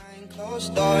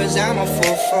Closed doors, I'm a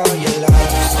fool for your love.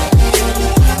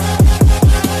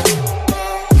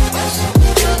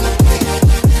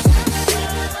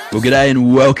 Well, g'day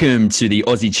and welcome to the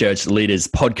Aussie Church Leaders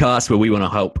Podcast, where we want to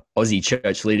help Aussie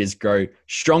church leaders grow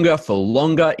stronger for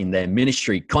longer in their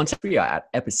ministry content. We are at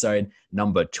episode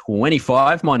number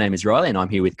 25. My name is Riley and I'm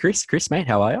here with Chris. Chris, mate,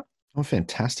 how are you? I'm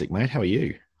fantastic, mate. How are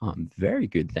you? I'm very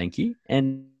good, thank you.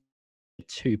 And a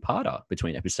two-parter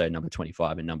between episode number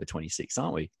 25 and number 26,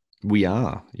 aren't we? We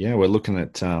are. Yeah, we're looking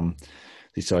at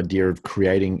this idea of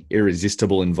creating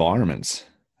irresistible environments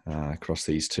across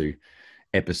these two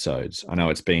episodes. I know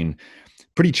it's been a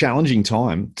pretty challenging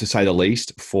time, to say the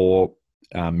least, for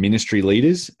ministry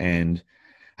leaders. And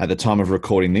at the time of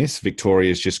recording this,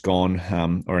 Victoria's just gone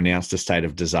or announced a state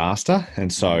of disaster.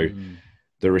 And so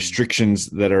the restrictions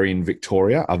that are in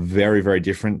Victoria are very, very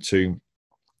different to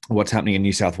what's happening in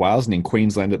New South Wales and in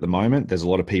Queensland at the moment. There's a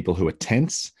lot of people who are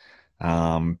tense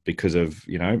because of,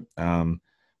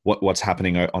 what's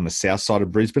happening on the south side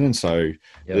of Brisbane. And so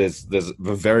there's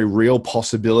a very real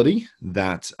possibility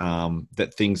that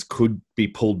that things could be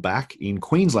pulled back in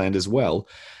Queensland as well.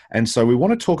 And so we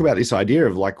want to talk about this idea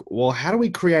of how do we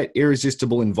create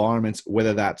irresistible environments,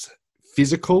 whether that's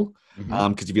physical,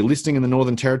 because if you're listening in the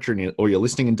Northern Territory or you're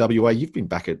listening in WA, you've been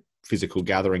back at physical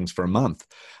gatherings for a month,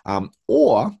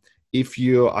 or if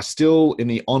you are still in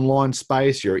the online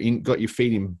space, got your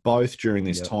feet in both during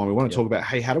this time. We want to talk about,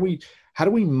 hey, how do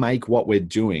we make what we're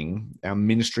doing, our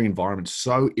ministry environment,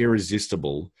 so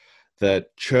irresistible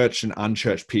that church and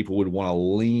unchurched people would want to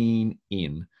lean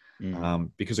in?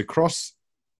 Because across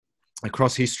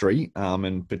history,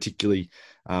 and particularly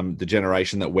the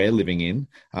generation that we're living in,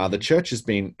 the church has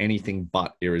been anything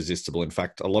but irresistible. In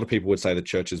fact, a lot of people would say the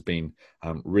church has been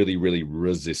really, really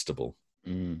resistible.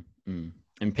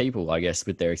 And people, I guess,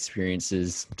 with their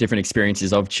experiences, different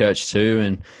experiences of church too,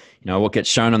 and what gets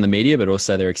shown on the media, but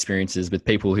also their experiences with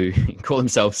people who call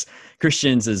themselves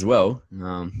Christians as well.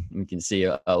 We can see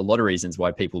a lot of reasons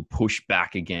why people push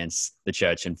back against the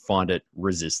church and find it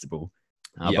resistible.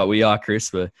 But we are,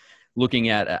 Chris, we're looking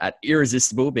at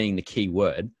irresistible being the key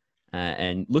word,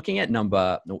 and looking at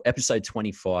episode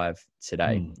 25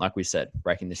 today. Like we said,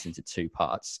 breaking this into two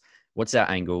parts. What's our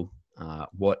angle?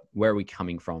 Where are we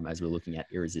coming from as we're looking at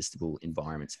irresistible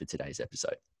environments for today's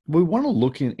episode? We want to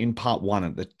look in part one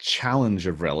at the challenge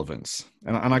of relevance.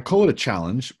 And I call it a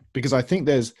challenge because I think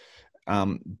there's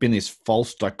been this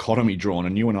false dichotomy drawn.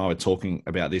 And you and I were talking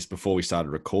about this before we started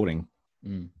recording,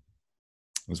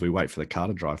 as we wait for the car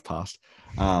to drive past,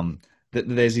 that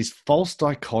there's this false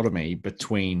dichotomy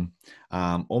between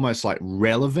almost like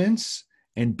relevance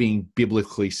and being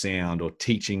biblically sound or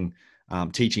teaching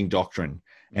doctrine.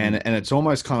 And it's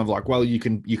almost kind of like, well, you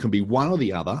can be one or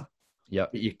the other.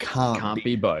 Yep. But you can't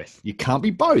be both. You can't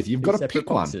be both. You've got to pick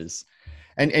boxes.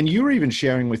 One. And you were even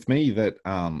sharing with me that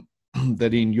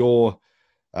that in your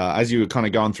as you were kind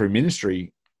of going through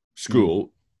ministry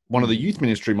school, one of the youth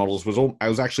ministry models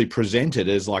was actually presented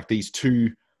as like these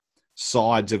two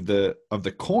sides of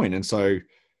the coin. And so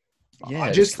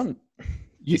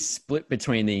you split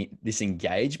between this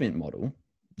engagement model.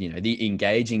 The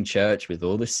engaging church with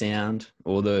all the sound,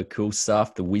 all the cool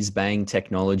stuff, the whiz-bang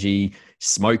technology,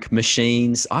 smoke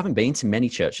machines. I haven't been to many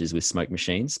churches with smoke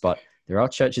machines, but there are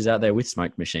churches out there with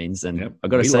smoke machines. And I've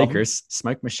got to say, Chris,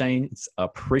 smoke machines are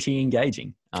pretty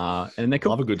engaging. And they're cool.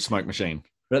 Love a good smoke machine.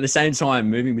 But at the same time,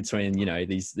 moving between,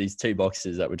 these two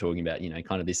boxes that we're talking about,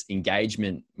 kind of this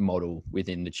engagement model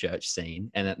within the church scene.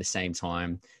 And at the same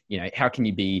time, how can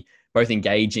you be both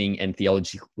engaging and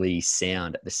theologically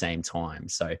sound at the same time?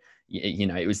 So,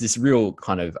 it was this real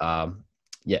kind of,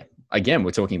 again,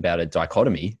 we're talking about a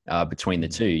dichotomy between the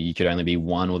two. You could only be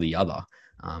one or the other.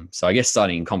 So I guess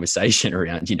starting a conversation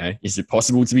around, is it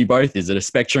possible to be both? Is it a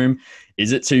spectrum?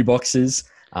 Is it two boxes?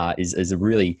 Is a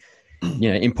really,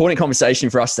 important conversation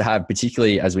for us to have,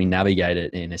 particularly as we navigate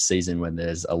it in a season when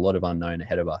there's a lot of unknown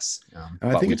ahead of us.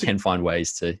 But we can find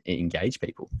ways to engage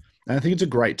people. And I think it's a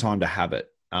great time to have it.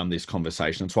 This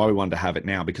conversation. That's why we wanted to have it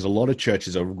now, because a lot of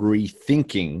churches are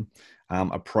rethinking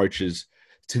approaches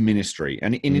to ministry.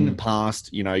 And in the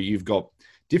past, you've got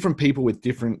different people with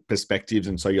different perspectives.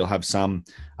 And so you'll have some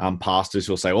pastors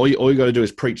who'll say, all you got to do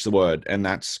is preach the word. And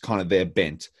that's kind of their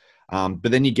bent.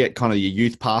 But then you get kind of your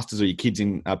youth pastors or your kids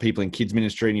people in kids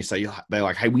ministry, and you say, they're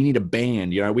like, hey, we need a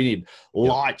band, we need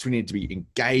lights, we need to be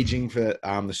engaging for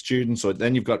the students. Or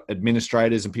then you've got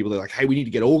administrators and people that are like, hey, we need to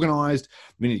get organized,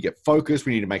 we need to get focused,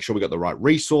 we need to make sure we got the right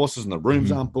resources and the rooms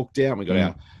aren't booked out. And we got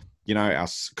our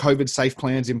COVID safe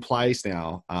plans in place,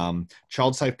 now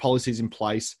child safe policies in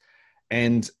place.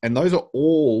 And those are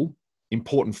all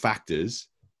important factors.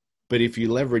 But if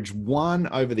you leverage one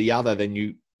over the other, then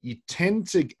you you tend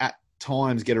to at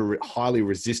times get a highly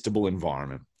resistible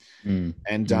environment.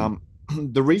 And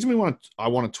the reason I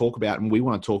want to talk about, and we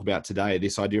want to talk about today,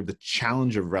 this idea of the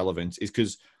challenge of relevance, is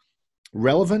because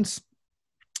relevance,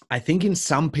 I think in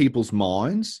some people's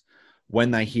minds,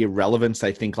 when they hear relevance,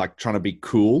 they think like trying to be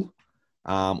cool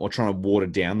or trying to water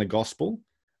down the gospel.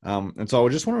 And so I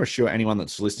just want to assure anyone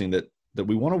that's listening that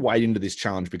we want to wade into this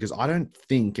challenge, because I don't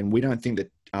think, and we don't think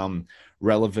that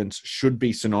relevance should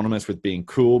be synonymous with being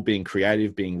cool, being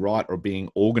creative, being right, or being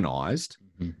organized.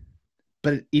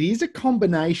 But it is a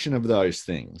combination of those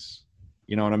things.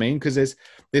 You know what I mean? Because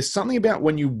there's something about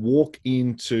when you walk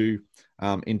into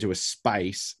a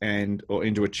space or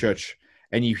into a church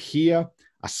and you hear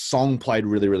a song played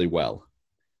really, really well.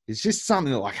 It's just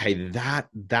something that like, hey,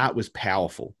 that was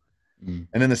powerful. And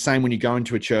then the same when you go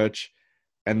into a church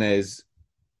and there's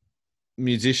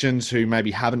musicians who maybe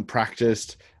haven't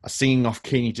practiced, are singing off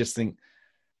key, and you just think,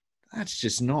 that's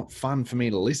just not fun for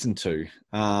me to listen to.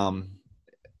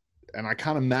 And I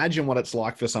can't imagine what it's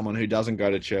like for someone who doesn't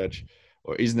go to church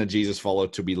or isn't a Jesus follower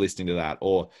to be listening to that.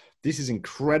 Or this is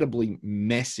incredibly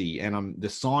messy and the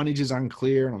signage is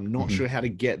unclear and I'm not sure how to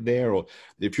get there. Or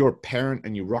if you're a parent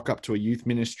and you rock up to a youth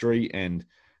ministry and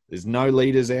there's no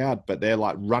leaders out, but they're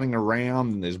like running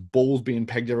around and there's balls being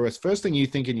pegged everywhere. First thing you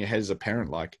think in your head as a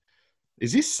parent, like,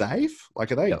 is this safe?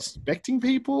 Like, are they expecting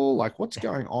people? Like, what's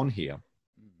going on here?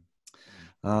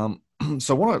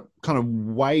 So I want to kind of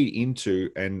wade into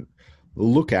and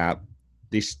look at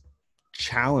this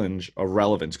challenge of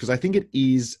relevance, because I think it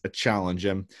is a challenge.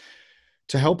 And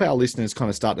to help our listeners kind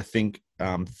of start to think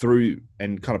through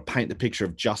and kind of paint the picture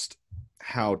of just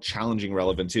how challenging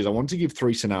relevance is, I want to give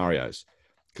 3 scenarios,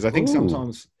 because I think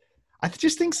sometimes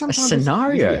a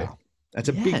scenario. That's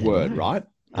a big word, right?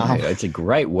 It's a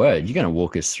great word. You're going to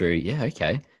walk us through. Yeah.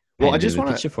 Okay. Well, I just want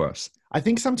to picture for us. I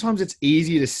think sometimes it's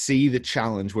easier to see the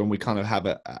challenge when we kind of have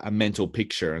a mental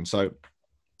picture. And so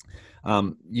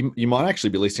you might actually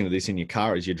be listening to this in your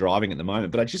car as you're driving at the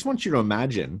moment, but I just want you to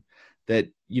imagine that,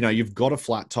 you know, you've got a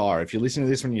flat tire. If you're listening to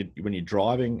this when you're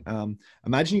driving,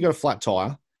 imagine you got a flat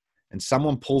tire and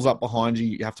someone pulls up behind you.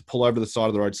 You have to pull over the side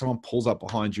of the road. Someone pulls up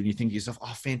behind you and you think to yourself,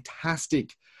 oh,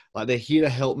 fantastic. Like, they're here to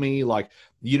help me. Like,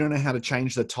 you don't know how to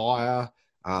change the tire.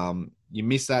 You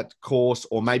miss that course,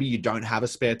 or maybe you don't have a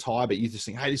spare tire, but you just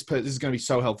think, hey, this is going to be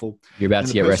so helpful. You're about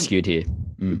to get rescued here.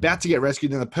 You're about to get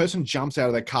rescued. Then the person jumps out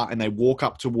of their car and they walk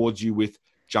up towards you with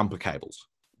jumper cables.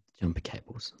 Jumper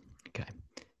cables. Okay.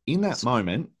 In that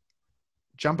moment,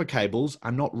 jumper cables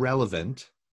are not relevant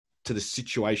to the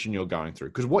situation you're going through,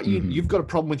 because you've got a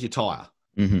problem with your tire,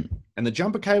 and the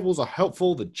jumper cables are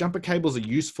helpful. The jumper cables are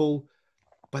useful,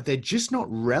 but they're just not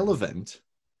relevant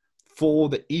for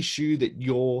the issue that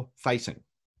you're facing.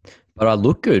 But I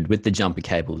look good with the jumper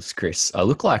cables, Chris. I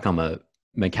look like I'm a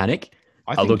mechanic.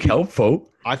 I look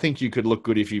helpful. I think you could look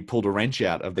good if you pulled a wrench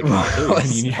out of the car too.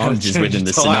 I'm just within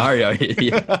the scenario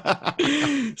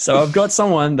here. So I've got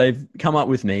someone, they've come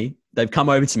over to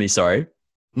me, sorry.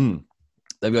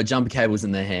 They've got jumper cables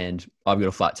in their hand. I've got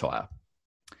a flat tire.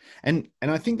 And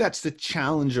I think that's the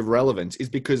challenge of relevance, is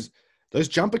because those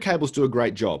jumper cables do a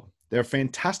great job. They're a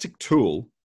fantastic tool,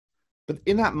 but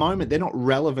in that moment, they're not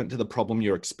relevant to the problem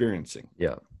you're experiencing.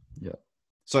 Yeah.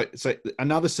 So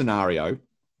another scenario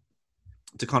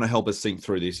to kind of help us think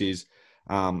through this is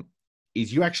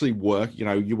you actually work,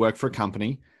 you work for a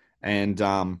company, and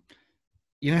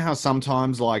you know how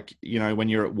sometimes, like, when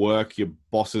you're at work, your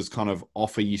bosses kind of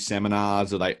offer you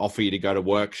seminars, or they offer you to go to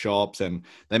workshops, and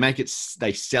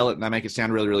they sell it and they make it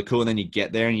sound really, really cool. And then you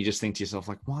get there and you just think to yourself,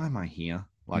 like, why am I here?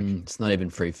 Like, it's not even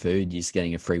free food. You're just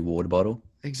getting a free water bottle.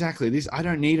 Exactly. I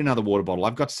don't need another water bottle.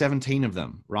 I've got 17 of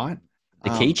them, right? The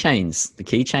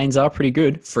keychains are pretty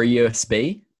good. Free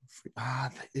USB.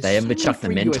 They ever chuck the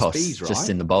Mentos USBs, right? Just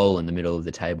in the bowl in the middle of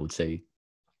the table too.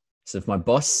 So if my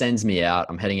boss sends me out,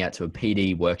 I'm heading out to a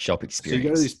PD workshop experience. So you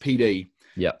go to this PD.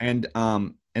 Yeah. And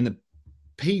the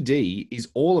PD is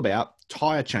all about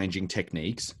tire changing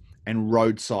techniques and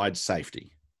roadside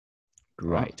safety.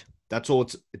 Great. Right? That's all.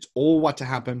 It's all what to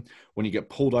happen when you get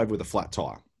pulled over with a flat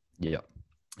tire. Yeah.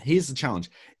 Here's the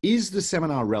challenge. Is the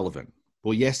seminar relevant?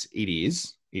 Well, yes, it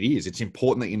is. It is. It's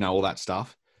important that you know all that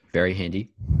stuff. Very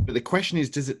handy. But the question is,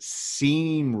 does it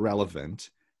seem relevant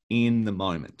in the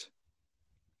moment?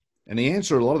 And the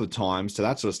answer a lot of the times to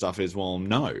that sort of stuff is, well,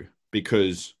 no,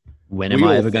 because when am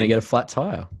I ever going to get a flat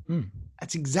tire?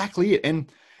 That's exactly it. And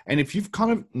if you've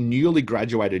kind of newly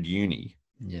graduated uni,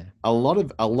 a lot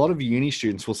of uni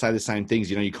students will say the same things.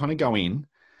 You kind of go in,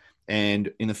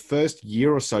 and in the first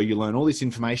year or so, you learn all this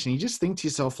information. You just think to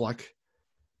yourself, like,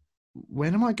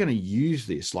 when am I going to use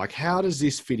this? Like, how does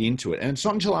this fit into it? And it's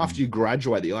not until after you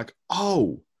graduate that you're like,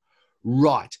 oh,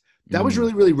 right, that was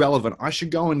really, really relevant. I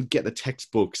should go and get the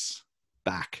textbooks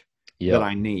back that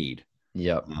I need.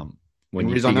 Yep. When and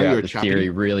you Riz, I know figure you're out a the chappy. theory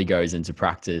really goes into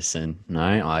practice, and no,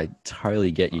 I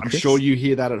totally get you, I'm Chris. sure you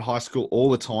hear that at high school all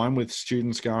the time with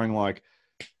students going like,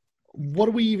 what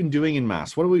are we even doing in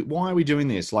maths? Why are we doing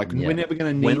this? Like, we're never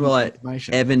going to need When will I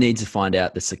information. ever need to find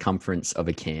out the circumference of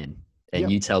a can? And Yep.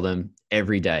 you tell them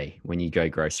every day when you go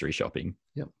grocery shopping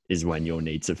Yep. is when you'll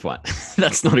need to find.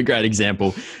 That's not a great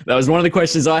example. That was one of the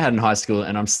questions I had in high school,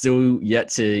 and I'm still yet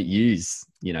to use,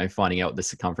 finding out what the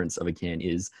circumference of a can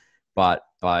is. But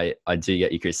I do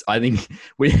get you, Chris. I think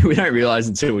we don't realize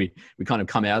until we kind of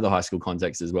come out of the high school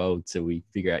context as well, till we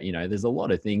figure out, there's a lot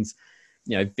of things,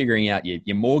 figuring out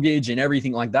your mortgage and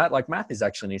everything like that. Like math is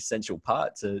actually an essential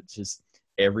part to just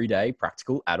everyday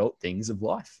practical adult things of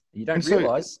life. You don't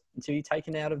realize until you're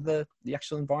taken out of the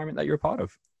actual environment that you're a part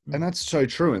of. And that's so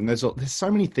true. And there's so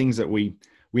many things that we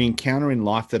encounter in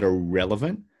life that are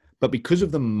relevant, but because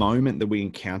of the moment that we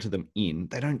encounter them in,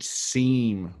 they don't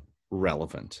seem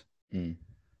relevant. And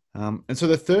so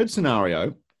the third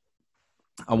scenario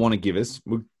I want to give us,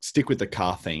 we'll stick with the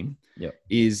car theme,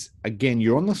 is, again,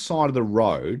 you're on the side of the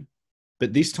road,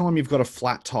 but this time you've got a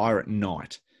flat tire at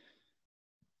night.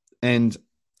 And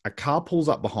a car pulls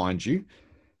up behind you,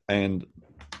 and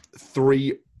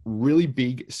 3 really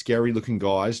big, scary-looking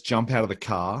guys jump out of the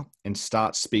car and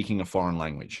start speaking a foreign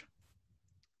language.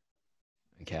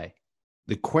 Okay.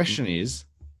 The question is,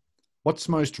 what's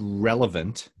most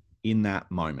relevant in that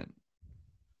moment?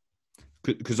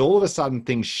 Because all of a sudden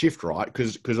things shift, right?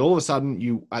 Because all of a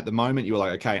sudden at the moment you were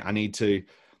like, okay, I need to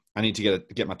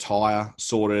get my tire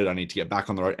sorted. I need to get back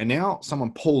on the road. And now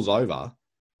someone pulls over.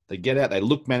 They get out. They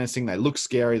look menacing. They look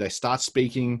scary. They start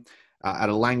speaking at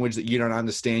a language that you don't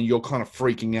understand. You're kind of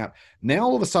freaking out. Now,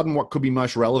 all of a sudden, what could be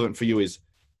most relevant for you is,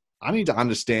 I need to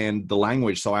understand the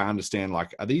language so I understand,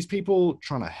 like, are these people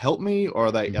trying to help me, or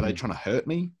are they trying to hurt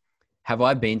me? Have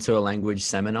I been to a language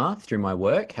seminar through my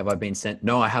work? Have I been sent?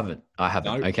 No, I haven't.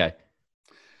 No. Okay.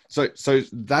 So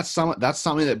that's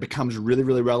something that becomes really,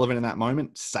 really relevant in that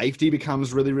moment. Safety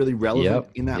becomes really, really relevant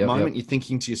in that moment. You're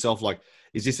thinking to yourself, like,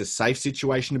 is this a safe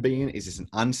situation to be in? Is this an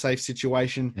unsafe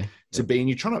situation to be in?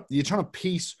 You're trying to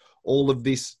piece all of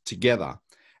this together.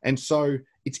 And so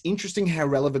it's interesting how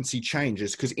relevancy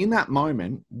changes, because in that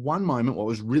moment, one moment, what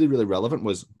was really, really relevant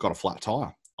was, got a flat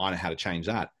tire. I know how to change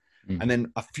that. And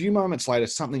then a few moments later,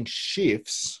 something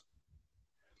shifts,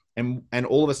 and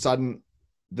all of a sudden,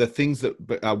 the things that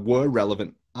were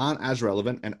relevant aren't as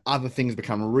relevant, and other things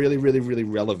become really, really, really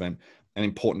relevant and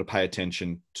important to pay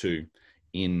attention to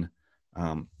in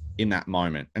that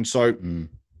moment. And so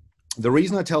the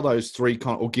reason I tell those three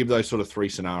or give those sort of 3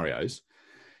 scenarios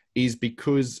is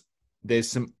because there's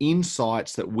some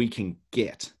insights that we can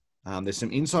get. There's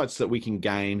some insights that we can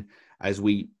gain as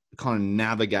we kind of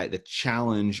navigate the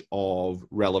challenge of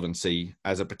relevancy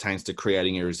as it pertains to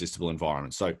creating irresistible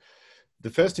environments. So the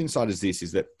first insight is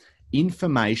that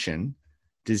information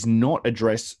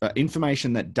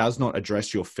that does not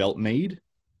address your felt need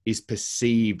is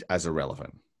perceived as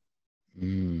irrelevant.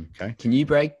 Okay. Can you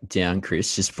break down,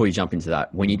 Chris, just before you jump into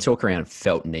that, when you talk around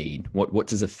felt need, what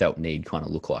does a felt need kind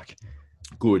of look like?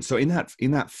 Good. So in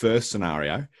that first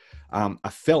scenario, a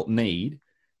felt need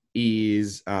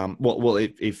is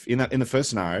if in the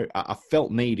first scenario, a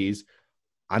felt need is,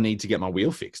 I need to get my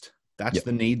wheel fixed. That's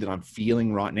the need that I'm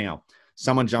feeling right now.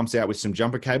 Someone jumps out with some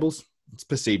jumper cables, it's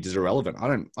perceived as irrelevant. I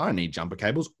don't need jumper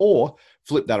cables. Or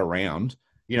flip that around.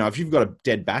 If you've got a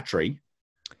dead battery,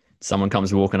 someone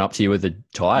comes walking up to you with a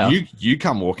tire. You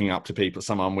come walking up to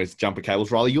someone with jumper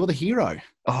cables, Riley, you're the hero.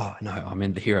 Oh no, I'm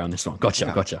in the hero on this one. Gotcha.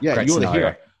 Yeah, Great you're scenario. the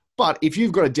hero. But if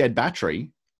you've got a dead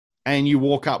battery and you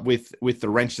walk up with the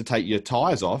wrench to take your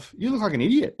tires off, you look like an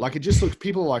idiot. Like, it just looks,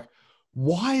 people are like,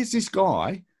 why is this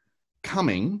guy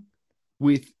coming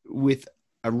with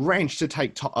a wrench to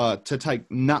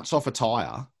take nuts off a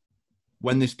tire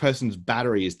when this person's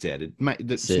battery is dead?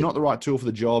 It's not the right tool for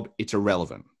the job. It's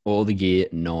irrelevant. All the gear,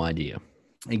 no idea.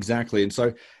 Exactly. And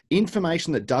so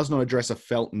information that does not address a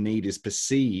felt need is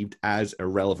perceived as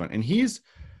irrelevant. And here's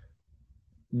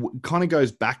kind of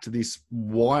goes back to this,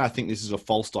 why I think this is a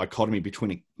false dichotomy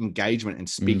between engagement and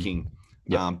speaking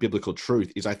biblical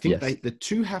truth, is I think the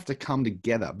two have to come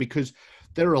together, because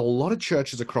there are a lot of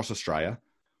churches across Australia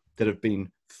that have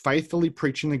been faithfully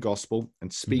preaching the gospel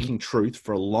and speaking truth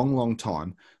for a long, long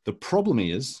time. The problem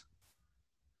is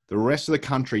the rest of the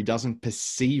country doesn't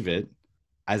perceive it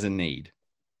as a need.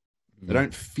 They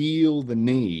don't feel the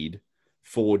need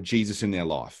for Jesus in their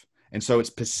life. And so it's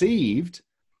perceived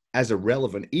as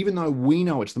irrelevant, even though we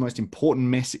know it's the most important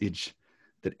message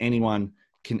that anyone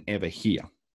can ever hear.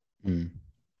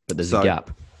 But there's a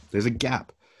gap. There's a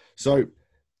gap. So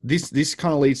this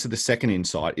kind of leads to the second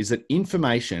insight, is that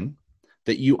information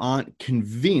that you aren't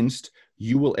convinced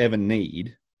you will ever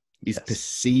need is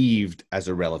perceived as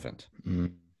irrelevant.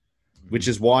 Which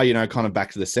is why, you know, kind of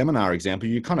back to the seminar example,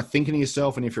 you're kind of thinking to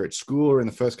yourself, and if you're at school or in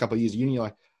the first couple of years of uni, you're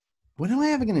like, when am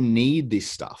I ever going to need this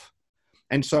stuff?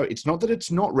 And so it's not that it's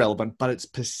not relevant, but it's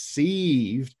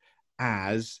perceived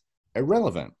as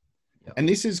irrelevant. Yep. And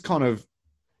this is kind of,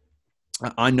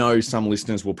 I know some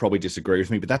listeners will probably disagree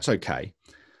with me, but that's okay.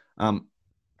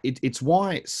 It's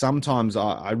why sometimes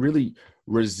I really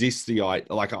resist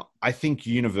I think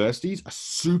universities are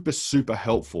super, super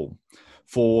helpful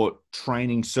for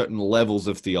training certain levels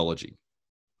of theology.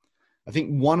 I think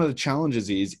one of the challenges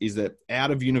is that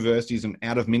out of universities and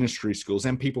out of ministry schools,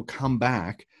 then people come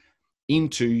back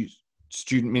into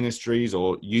student ministries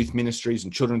or youth ministries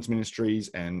and children's ministries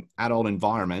and adult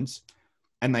environments,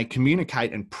 and they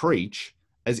communicate and preach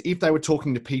as if they were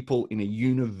talking to people in a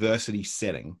university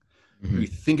setting who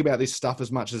think about this stuff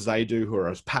as much as they do, who are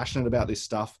as passionate about this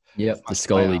stuff. Yep, the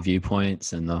scholarly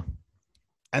viewpoints and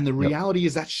the reality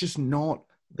is that's just not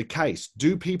the case.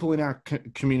 Do people in our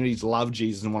communities love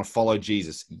Jesus and want to follow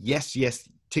Jesus? Yes,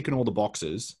 ticking all the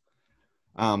boxes.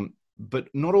 But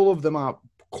not all of them are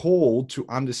called to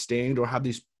understand or have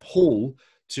this pull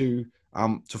to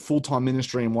full-time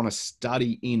ministry and want to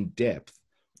study in depth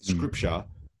scripture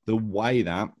the way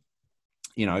that,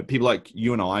 you know, people like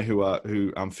you and I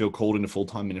who feel called into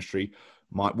full-time ministry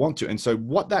might want to. And so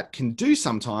what that can do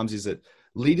sometimes is that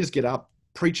leaders get up,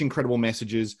 preach incredible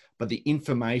messages, but the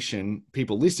information,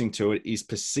 people listening to it, is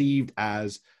perceived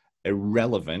as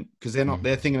irrelevant because they're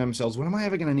thinking to themselves, when am I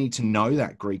ever going to need to know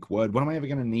that Greek word? When am I ever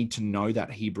going to need to know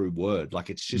that Hebrew word? Like,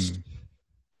 it's just,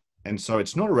 and so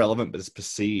it's not irrelevant, but it's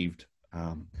perceived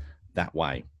that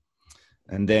way.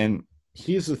 And then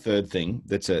here's the third thing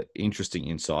that's an interesting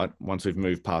insight. Once we've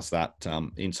moved past that,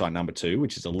 insight number 2,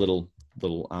 which is a little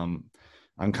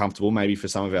uncomfortable maybe for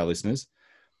some of our listeners.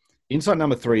 Insight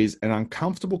number 3 is an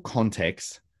uncomfortable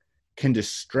context can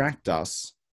distract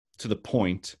us to the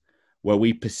point where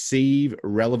we perceive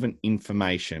relevant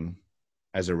information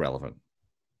as irrelevant.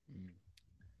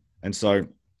 And so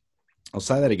I'll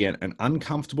say that again. An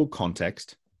uncomfortable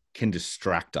context can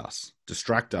distract us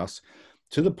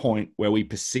to the point where we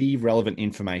perceive relevant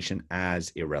information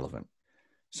as irrelevant.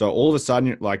 So all of a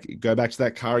sudden, like, go back to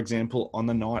that car example on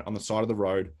the side of the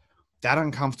road, that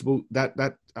uncomfortable,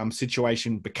 that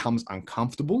situation becomes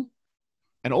uncomfortable.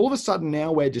 And all of a sudden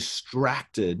now we're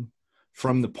distracted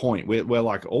from the point where we're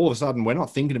like, all of a sudden we're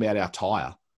not thinking about our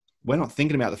tire. We're not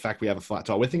thinking about the fact we have a flat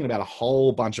tire. We're thinking about a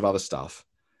whole bunch of other stuff.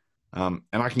 And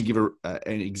I can give an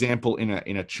example in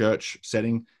a church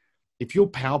setting. If your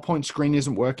PowerPoint screen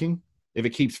isn't working, if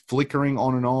it keeps flickering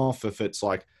on and off, if it's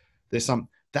like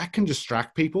that can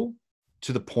distract people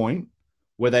to the point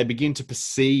where they begin to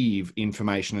perceive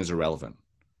information as irrelevant.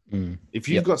 If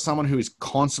you've got someone who is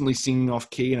constantly singing off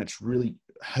key and it's really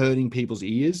hurting people's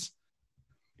ears,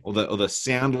 or the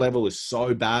sound level is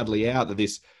so badly out that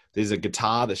there's a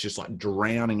guitar that's just like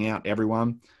drowning out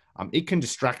everyone, it can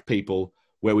distract people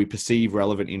where we perceive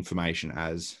relevant information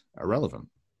as irrelevant.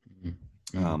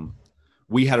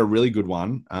 We had a really good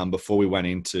one before we went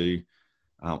into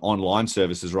online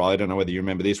services, right? I don't know whether you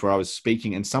remember this, where I was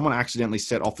speaking and someone accidentally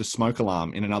set off the smoke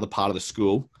alarm in another part of the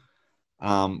school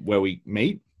where we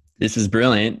meet. This is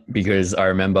brilliant because I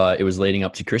remember it was leading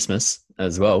up to Christmas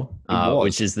as well,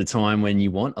 which is the time when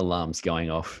you want alarms going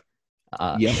off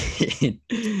in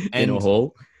a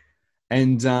hall.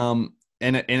 And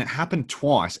it happened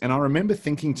twice. And I remember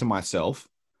thinking to myself,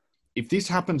 if this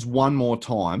happens one more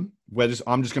time,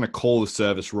 I'm just going to call the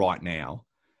service right now,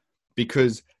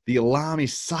 because the alarm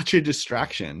is such a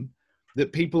distraction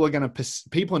that people are not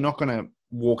going to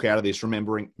walk out of this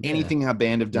remembering anything our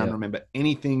band have done, remember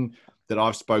anything that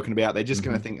I've spoken about. They're just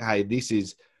going to think, hey, this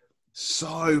is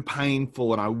so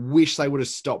painful and I wish they would have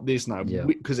stopped this,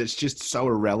 because it's just so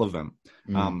irrelevant.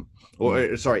 The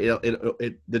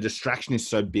distraction is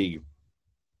so big,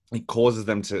 it causes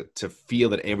them to feel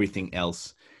that everything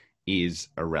else is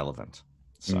irrelevant.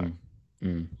 So,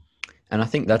 and I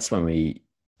think that's when we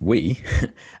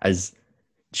as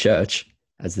church,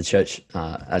 as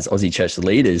Aussie church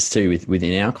leaders too,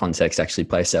 within our context, actually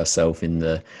place ourselves in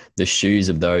the shoes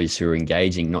of those who are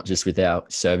engaging, not just with our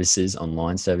services,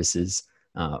 online services,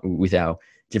 with our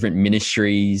different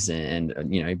ministries and,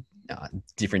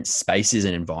 different spaces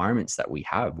and environments that we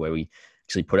have, where we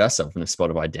actually put ourselves in a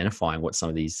spot of identifying what some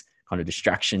of these kind of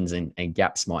distractions and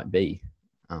gaps might be.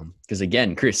 Because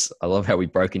again, Chris, I love how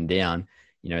we've broken down,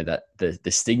 that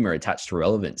the stigma attached to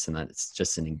relevance and that it's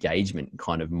just an engagement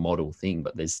kind of model thing,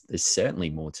 but there's certainly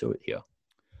more to it here.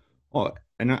 Oh,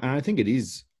 and I think it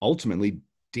is ultimately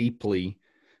deeply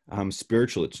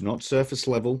spiritual. It's not surface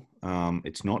level.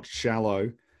 It's not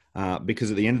shallow,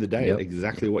 because at the end of the day, Yep.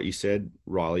 exactly what you said,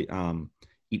 Riley.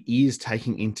 It is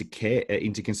taking into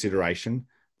consideration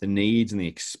the needs and the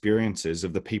experiences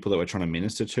of the people that we're trying to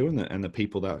minister to, and the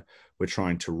people that we're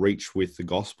trying to reach with the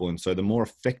gospel. And so, the more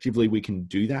effectively we can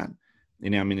do that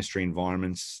in our ministry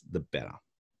environments, the better.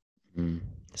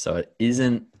 So it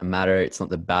isn't a matter. It's not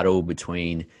the battle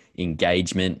between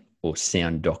engagement or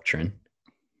sound doctrine.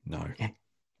 No,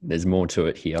 There's more to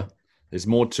it here. there's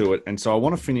more to it. And so I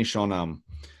want to finish on,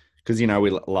 because, we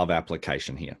love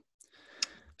application here.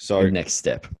 So Next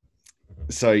step.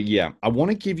 So yeah, I want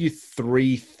to give you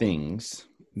 3 things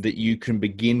that you can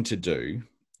begin to do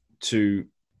to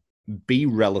be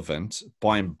relevant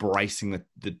by embracing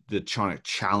the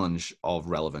challenge of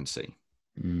relevancy.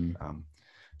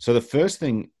 So the first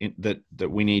thing that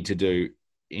we need to do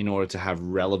in order to have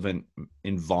relevant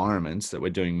environments that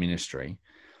we're doing ministry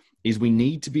is we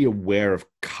need to be aware of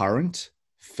current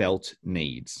felt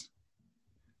needs.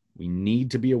 We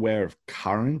need to be aware of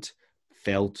current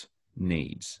felt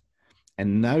needs.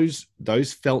 And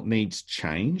those felt needs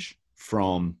change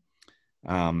from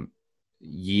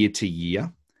year to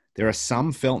year. There are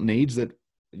some felt needs that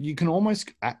you can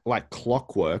almost, like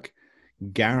clockwork,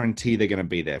 guarantee they're going to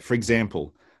be there. For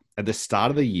example, at the start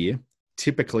of the year,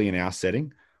 typically in our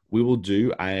setting, we will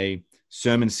do a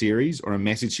sermon series or a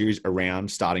message series around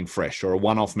starting fresh, or a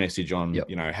one-off message on,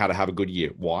 how to have a good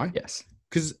year. Why? Yes.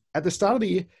 Because at the start of the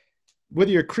year,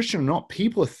 whether you're a Christian or not,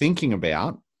 people are thinking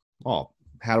about,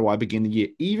 how do I begin the year?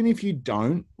 Even if you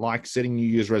don't like setting New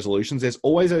Year's resolutions, there's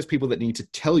always those people that need to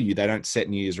tell you they don't set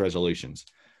New Year's resolutions.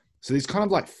 So there's kind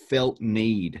of like felt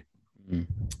need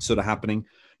sort of happening.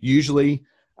 Usually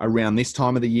around this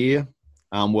time of the year,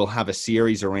 we'll have a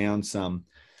series around some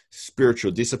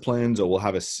spiritual disciplines, or we'll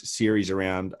have a series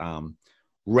around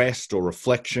rest or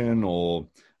reflection or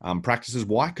practices.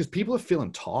 Why? Because people are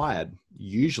feeling tired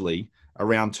usually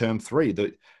around term 3.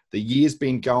 The year's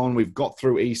been going. We've got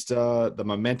through Easter. The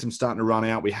momentum's starting to run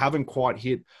out. We haven't quite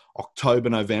hit October,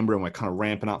 November, and we're kind of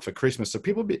ramping up for Christmas. So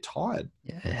people are a bit tired.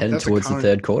 Yeah, heading towards the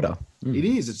third quarter. It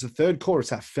is. It's the third quarter. It's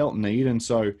that felt need. And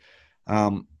so,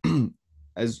 at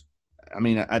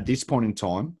this point in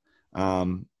time,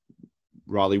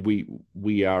 Riley, we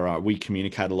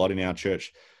communicate a lot in our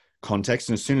church context.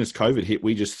 And as soon as COVID hit,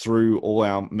 we just threw all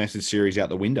our message series out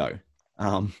the window.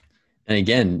 And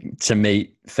again, to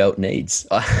meet felt needs.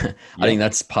 I think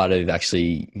that's part of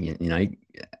actually,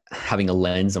 having a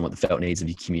lens on what the felt needs of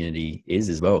your community is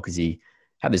as well, because you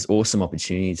have this awesome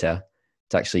opportunity to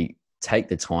actually take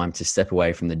the time to step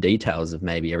away from the details of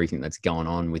maybe everything that's going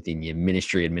on within your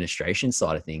ministry administration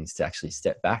side of things, to actually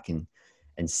step back and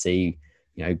see,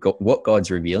 what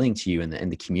God's revealing to you and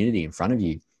the community in front of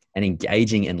you, and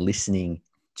engaging and listening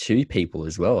to people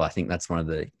as well. I think that's one of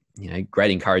the great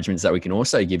encouragements that we can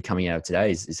also give coming out of today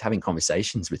is having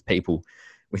conversations with people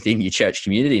within your church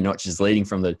community, not just leading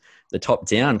from the top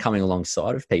down, coming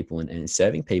alongside of people and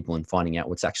serving people and finding out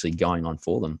what's actually going on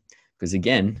for them. Because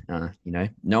again,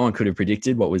 no one could have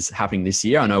predicted what was happening this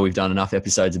year. I know we've done enough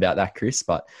episodes about that, Chris,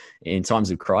 but in times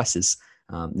of crisis,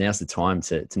 now's the time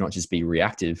to not just be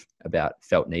reactive about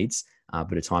felt needs,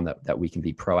 but a time that we can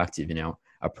be proactive in our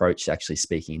approach to actually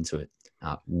speaking into it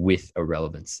with a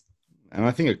relevance. And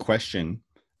I think a question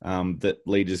that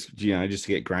leaders, just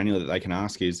to get granular, that they can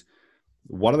ask is,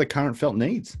 what are the current felt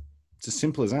needs? It's as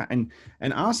simple as that. And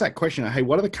ask that question, hey,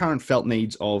 what are the current felt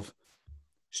needs of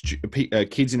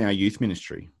kids in our youth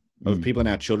ministry, of people in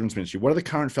our children's ministry? What are the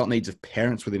current felt needs of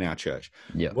parents within our church?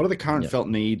 What are the current felt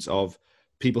needs of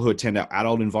people who attend our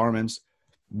adult environments?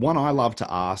 One I love to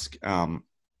ask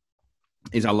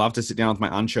is I love to sit down with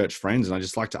my unchurched friends, and I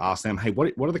just like to ask them, hey,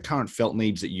 what are the current felt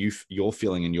needs that you're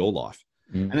feeling in your life?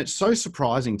 And it's so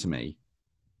surprising to me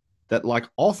that, like,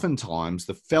 oftentimes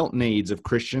the felt needs of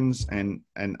Christians and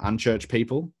unchurched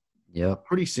people are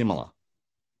pretty similar.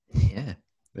 Yeah.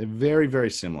 They're very, very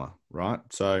similar, right?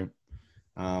 So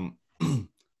I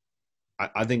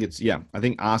think I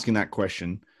think asking that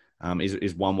question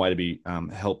is one way to be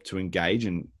helped to engage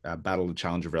and battle the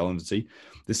challenge of relevancy.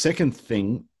 The second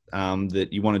thing that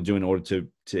you want to do in order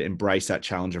to embrace that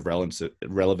challenge of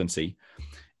relevancy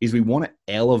is we want to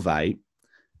elevate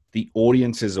the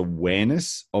audience's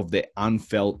awareness of their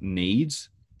unfelt needs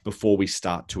before we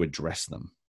start to address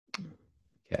them.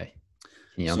 Okay.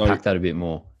 Can you unpack that a bit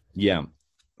more? Yeah.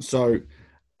 So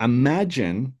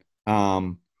imagine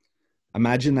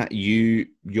that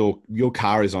your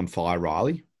car is on fire,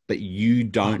 Riley, but you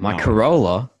don't know.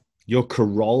 Corolla? Your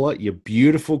Corolla, your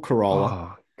beautiful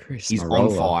Corolla, Chris, is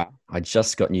on fire. I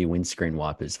just got new windscreen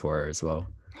wipers for her as well.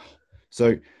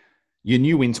 So your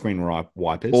new windscreen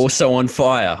wipers. Also on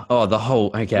fire. Oh, the whole,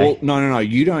 okay. Well, no.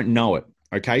 You don't know it.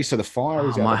 Okay. So the fire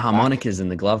is out my the harmonica's in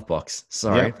the glove box.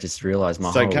 Sorry. Yep. Just realized my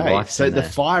It's whole okay. life's So in the there.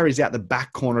 fire is out the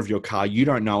back corner of your car. You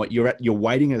don't know it. You're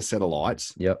waiting at a set of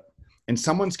lights. Yep. And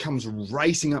someone comes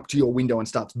racing up to your window and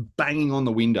starts banging on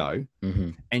the window.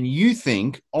 Mm-hmm. And you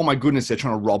think, oh my goodness, they're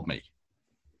trying to rob me.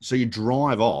 So you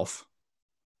drive off.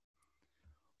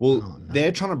 Well,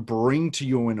 they're trying to bring to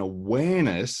you an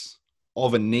awareness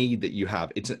of a need that you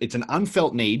have. It's an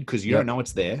unfelt need because you don't know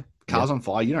it's there. Car's on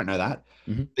fire. You don't know that.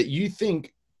 Mm-hmm. That you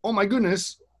think, oh my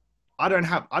goodness, I don't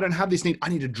have this need. I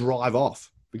need to drive off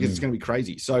because it's going to be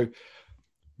crazy. So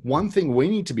one thing we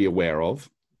need to be aware of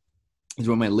is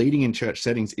when we're leading in church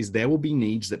settings is there will be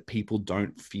needs that people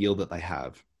don't feel that they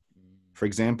have. For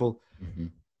example,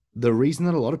 the reason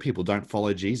that a lot of people don't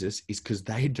follow Jesus is because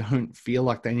they don't feel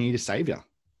like they need a savior.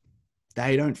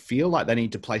 They don't feel like they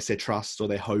need to place their trust or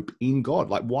their hope in God.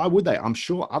 Like, why would they? I'm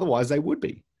sure otherwise they would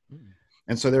be.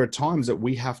 And so there are times that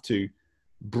we have to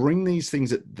bring these things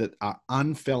that are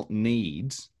unfelt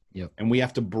needs, and we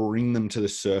have to bring them to the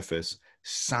surface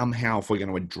somehow if we're going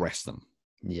to address them.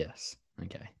 Yes.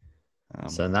 Okay.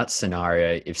 So in that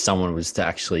scenario, if someone was to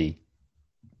actually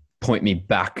point me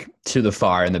back to the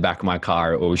fire in the back of my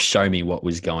car or show me what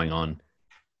was going on,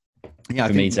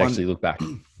 for me to actually look back.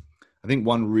 I think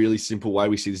one really simple way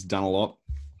we see this done a lot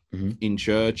in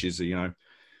church is,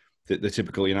 the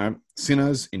typical,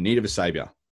 sinners in need of a savior.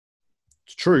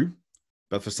 It's true,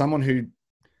 but for someone who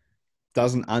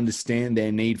doesn't understand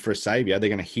their need for a savior, they're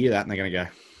going to hear that and they're going to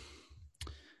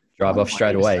go, drive off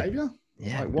straight away.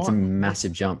 Yeah, like, it's a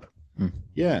massive jump.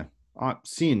 Yeah,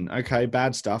 sin, okay,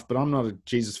 bad stuff, but I'm not a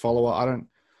Jesus follower.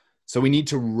 So we need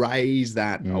to raise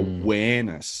that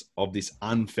awareness of this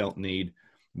unfelt need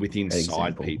within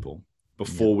inside people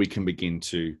before we can begin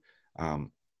to,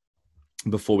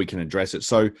 before we can address it.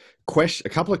 So a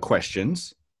couple of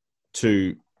questions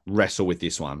to wrestle with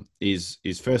this one is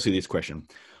firstly this question: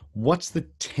 what's the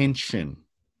tension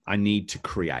I need to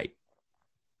create?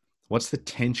 What's the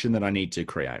tension that I need to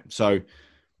create? So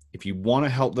if you want to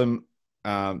help them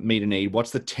meet a need,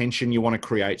 what's the tension you want to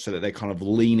create so that they're kind of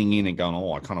leaning in and going,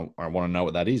 oh, I want to know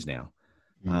what that is now.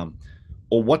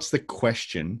 Or what's the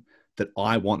question that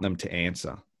I want them to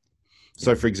answer?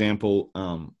 So for example,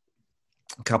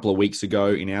 a couple of weeks ago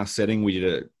in our setting, we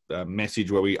did a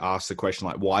message where we asked the question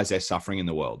like, why is there suffering in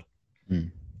the world?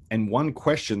 And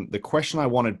the question I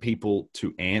wanted people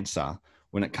to answer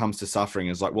when it comes to suffering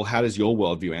is like, well, how does your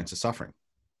worldview answer suffering?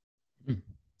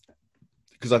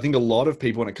 Because I think a lot of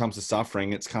people, when it comes to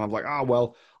suffering, it's kind of like, oh,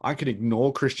 well, I can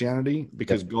ignore Christianity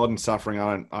because God and suffering,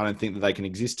 I don't think that they can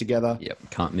exist together.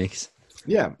 Yep, can't mix.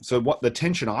 Yeah. So what the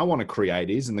tension I want to create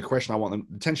is, and the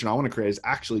tension I want to create is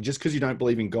actually just because you don't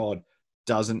believe in God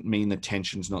doesn't mean the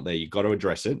tension's not there. You've got to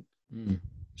address it.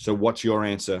 So what's your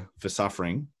answer for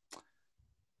suffering?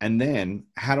 And then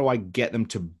how do I get them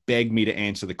to beg me to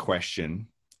answer the question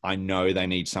I know they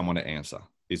need someone to answer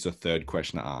is the third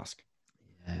question to ask.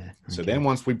 So then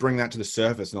once we bring that to the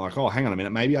surface and they're like, oh, hang on a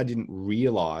minute, maybe I didn't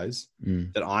realize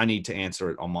that I need to answer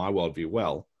it on my worldview.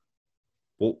 Well,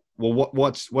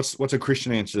 what's a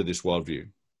Christian answer to this worldview?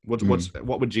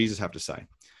 What would Jesus have to say?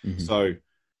 So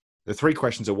the three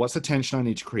questions are: what's the tension I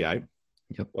need to create?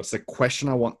 What's the question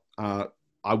I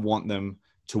want them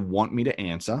to want me to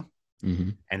answer?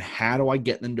 And how do I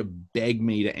get them to beg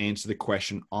me to answer the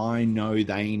question I know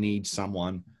they need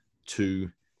someone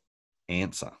to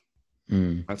answer?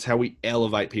 That's how we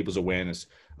elevate people's awareness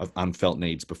of unfelt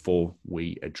needs before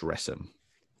we address them.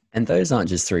 And those aren't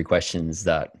just three questions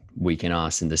that we can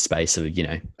ask in the space of,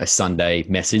 a Sunday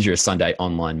message or a Sunday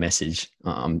online message.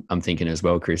 I'm thinking as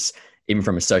well, Chris, even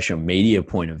from a social media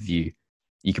point of view,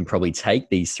 you can probably take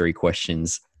these three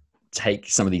questions, take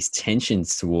some of these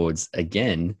tensions towards,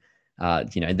 again,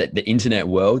 the internet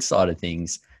world side of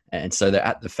things. And so they're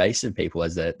at the face of people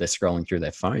as they're scrolling through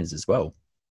their phones as well.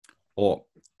 Or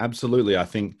absolutely. I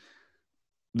think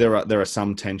there are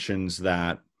some tensions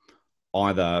that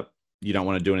either you don't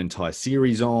want to do an entire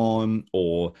series on,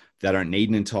 or they don't need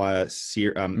an entire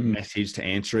message to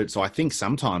answer it. So I think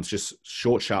sometimes just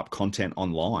short, sharp content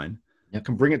online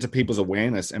can bring it to people's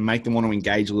awareness and make them want to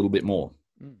engage a little bit more.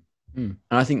 And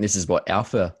I think this is what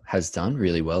Alpha has done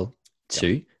really well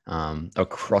too,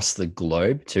 across the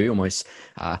globe too, almost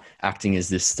acting as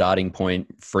this starting point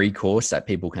free course that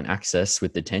people can access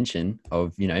with the tension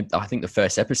of, I think the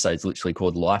first episode is literally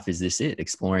called Life Is This It?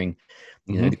 Exploring,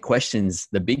 the questions,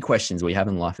 the big questions we have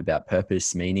in life about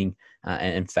purpose, meaning,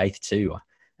 and faith too.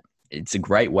 It's a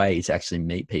great way to actually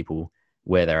meet people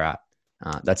where they're at.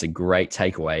 That's a great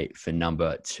takeaway for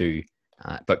number 2.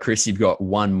 But Chris, you've got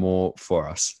one more for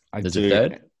us. There's a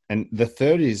third? And the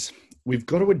third is we've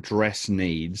got to address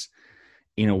needs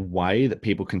in a way that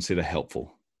people consider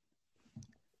helpful.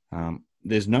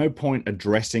 There's no point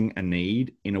addressing a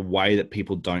need in a way that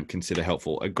people don't consider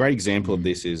helpful. A great example of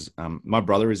this is my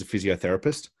brother is a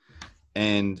physiotherapist,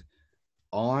 and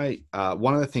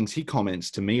one of the things he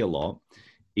comments to me a lot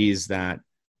is that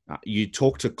you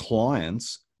talk to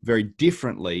clients very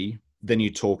differently than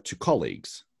you talk to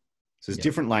colleagues. So there's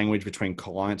different language between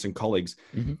clients and colleagues.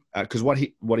 Because what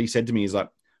he said to me is like,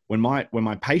 when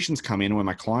my patients come in, when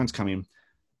my clients come in,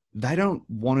 they don't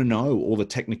want to know all the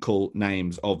technical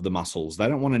names of the muscles. They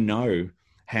don't want to know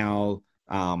how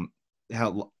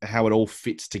it all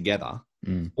fits together.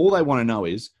 All they want to know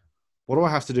is, what do I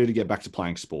have to do to get back to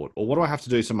playing sport? Or what do I have to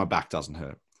do so my back doesn't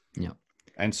hurt? Yeah.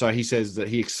 And so he says that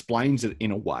he explains it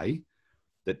in a way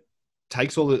that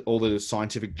takes all the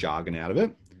scientific jargon out of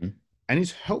it and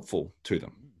is helpful to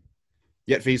them.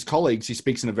 Yet for his colleagues, he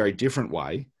speaks in a very different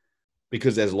way,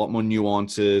 because there's a lot more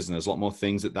nuances and there's a lot more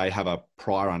things that they have a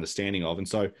prior understanding of. And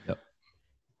so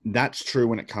that's true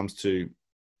when it comes to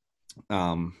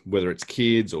whether it's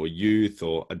kids or youth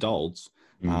or adults.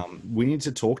 We need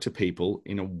to talk to people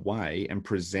in a way and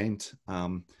present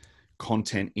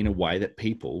content in a way that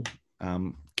people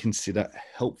consider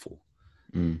helpful.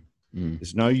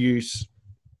 There's no use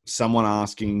someone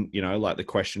asking, like the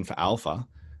question for Alpha,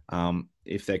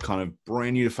 if they're kind of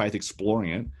brand new to faith, exploring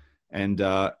it,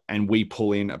 and we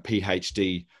pull in a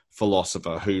PhD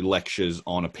philosopher who lectures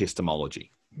on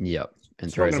epistemology. Yep.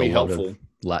 And throws a lot of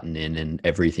Latin in and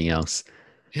everything else.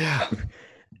 Yeah.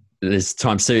 There's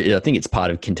times too, I think it's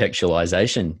part of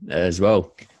contextualization as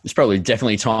well. There's probably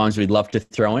definitely times we'd love to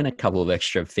throw in a couple of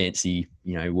extra fancy,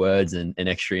 words and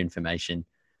extra information.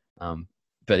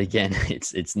 But again,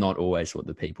 it's not always what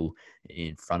the people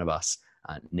in front of us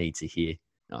need to hear.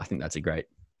 I think that's a great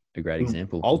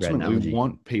example. Ultimately, we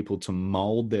want people to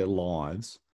mold their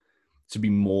lives to be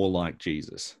more like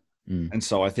Jesus. And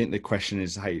so I think the question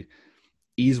is, hey,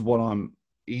 is what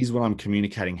I'm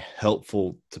communicating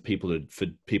helpful to people for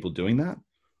people doing that?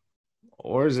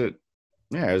 Or is it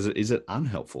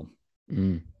unhelpful?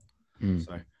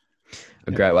 So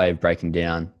a great way of breaking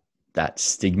down that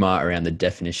stigma around the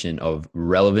definition of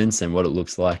relevance and what it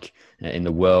looks like in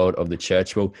the world of the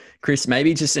church. Well, Chris,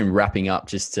 maybe just in wrapping up,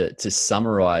 just to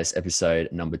summarize episode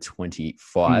number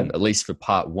 25, at least for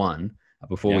part 1,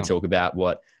 before we talk about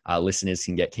what our listeners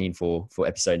can get keen for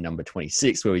episode number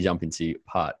 26, where we jump into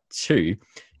part 2.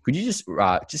 Could you just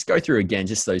go through again,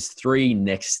 just those 3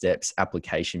 next steps,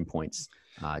 application points,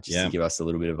 to give us a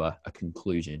little bit of a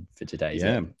conclusion for today's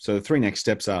episode? So the 3 next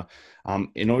steps are,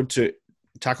 in order to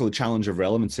tackle the challenge of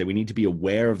relevancy, we need to be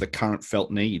aware of the current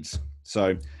felt needs.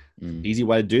 So easy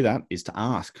way to do that is to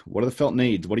ask, what are the felt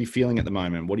needs? What are you feeling at the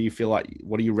moment? What do you feel like?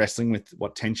 What are you wrestling with?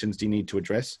 What tensions do you need to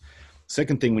address?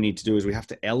 Second thing we need to do is we have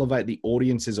to elevate the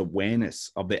audience's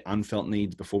awareness of their unfelt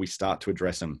needs before we start to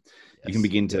address them. You can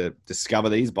begin to discover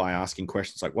these by asking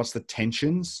questions like, what's the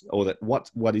tensions, or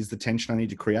what is the tension I need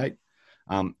to create?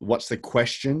 What's the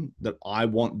question that I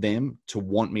want them to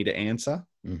want me to answer?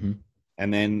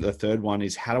 And then the third one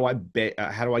is, how do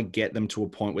I get them to a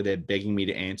point where they're begging me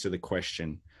to answer the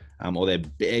question, or they're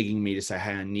begging me to say,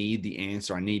 hey, I need the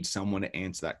answer. I need someone to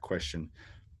answer that question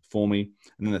for me.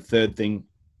 And then the third thing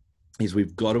is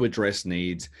we've got to address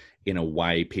needs in a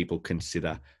way people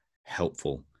consider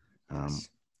helpful.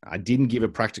 I didn't give a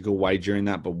practical way during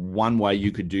that, but one way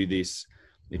you could do this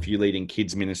if you lead in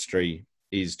kids ministry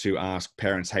is to ask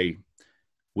parents, hey,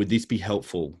 would this be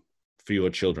helpful for your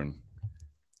children?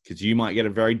 Because you might get a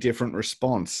very different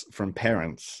response from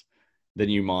parents than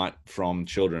you might from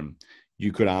children.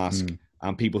 You could ask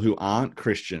people who aren't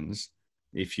Christians,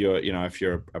 if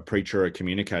you're a preacher or a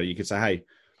communicator, you could say, hey,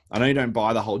 I know you don't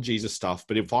buy the whole Jesus stuff,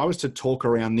 but if I was to talk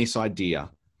around this idea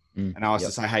and I was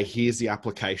to say, hey, here's the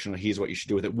application, or here's what you should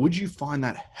do with it, would you find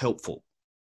that helpful?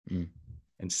 And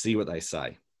see what they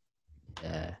say.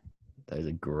 Yeah, those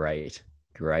are great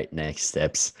next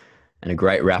steps. And a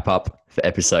great wrap up for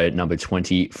episode number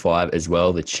 25 as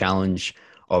well, the challenge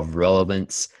of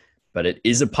relevance. But it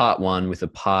is a part 1 with a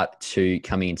part 2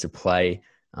 coming into play.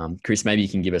 Chris, maybe you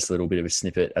can give us a little bit of a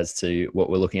snippet as to what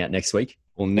we're looking at next week.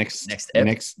 Well, next time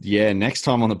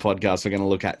on the podcast, we're going to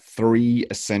look at 3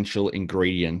 essential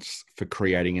ingredients for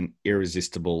creating an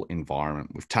irresistible environment.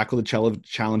 We've tackled the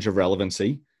challenge of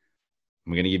relevancy.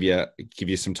 We're going to give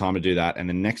you some time to do that. And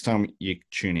then next time you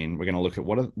tune in, we're going to look at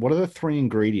what are the 3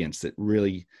 ingredients that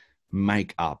really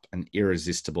make up an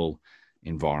irresistible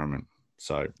environment.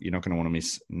 So you're not going to want to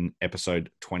miss episode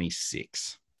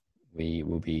 26. We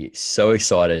will be so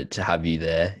excited to have you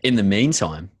there. In the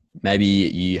meantime, Maybe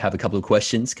you have a couple of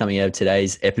questions coming out of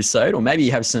today's episode, or maybe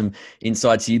you have some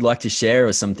insights you'd like to share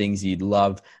or some things you'd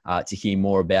love to hear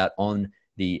more about on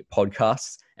the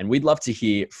podcast. And we'd love to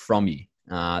hear from you.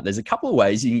 There's a couple of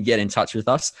ways you can get in touch with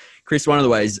us. Chris, one of the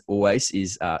ways always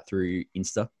is through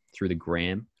Insta, through the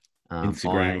gram.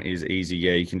 Instagram is easy.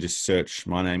 Yeah, you can just search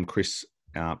my name, Chris,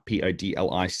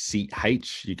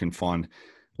 Podlich. You can find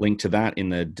link to that in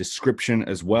the description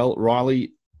as well.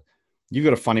 Riley, you've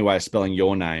got a funny way of spelling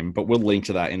your name, but we'll link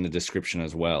to that in the description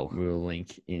as well. We'll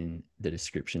link in the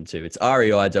description too. It's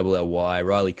REILLY,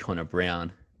 Riley Connor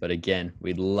Brown. But again,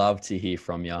 we'd love to hear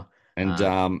from you.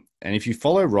 And if you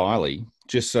follow Riley,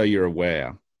 just so you're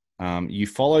aware, you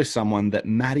follow someone that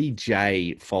Matty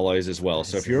J follows as well.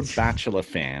 So if you're a Bachelor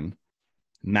fan,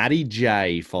 Matty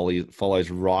J follows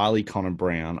Riley Connor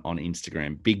Brown on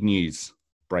Instagram. Big news.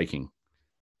 Breaking.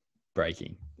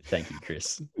 Thank you,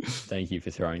 Chris. Thank you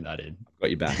for throwing that in. Got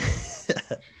your back.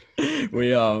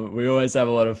 We always have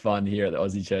a lot of fun here at the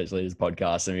Aussie Church Leaders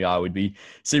Podcast, and we'd be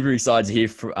super excited to hear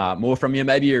more from you.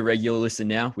 Maybe you're a regular listener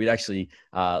now. We'd actually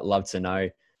love to know,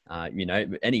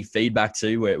 any feedback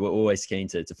too. We're always keen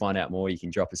to find out more. You can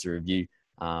drop us a review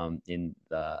in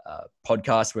the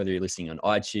podcast, whether you're listening on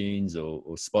iTunes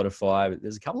or Spotify.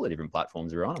 There's a couple of different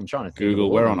platforms we're on. I'm trying to think. Google.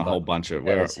 We're on a whole bunch of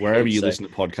wherever you listen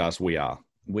to podcasts. We are.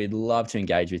 We'd love to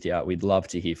engage with you. We'd love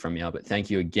to hear from you. But thank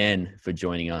you again for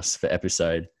joining us for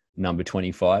episode number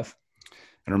 25.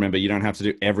 And remember, you don't have to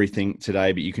do everything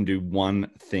today, but you can do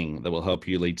one thing that will help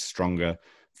you lead stronger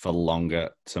for longer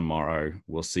tomorrow.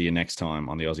 We'll see you next time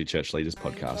on the Aussie Church Leaders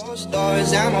Podcast.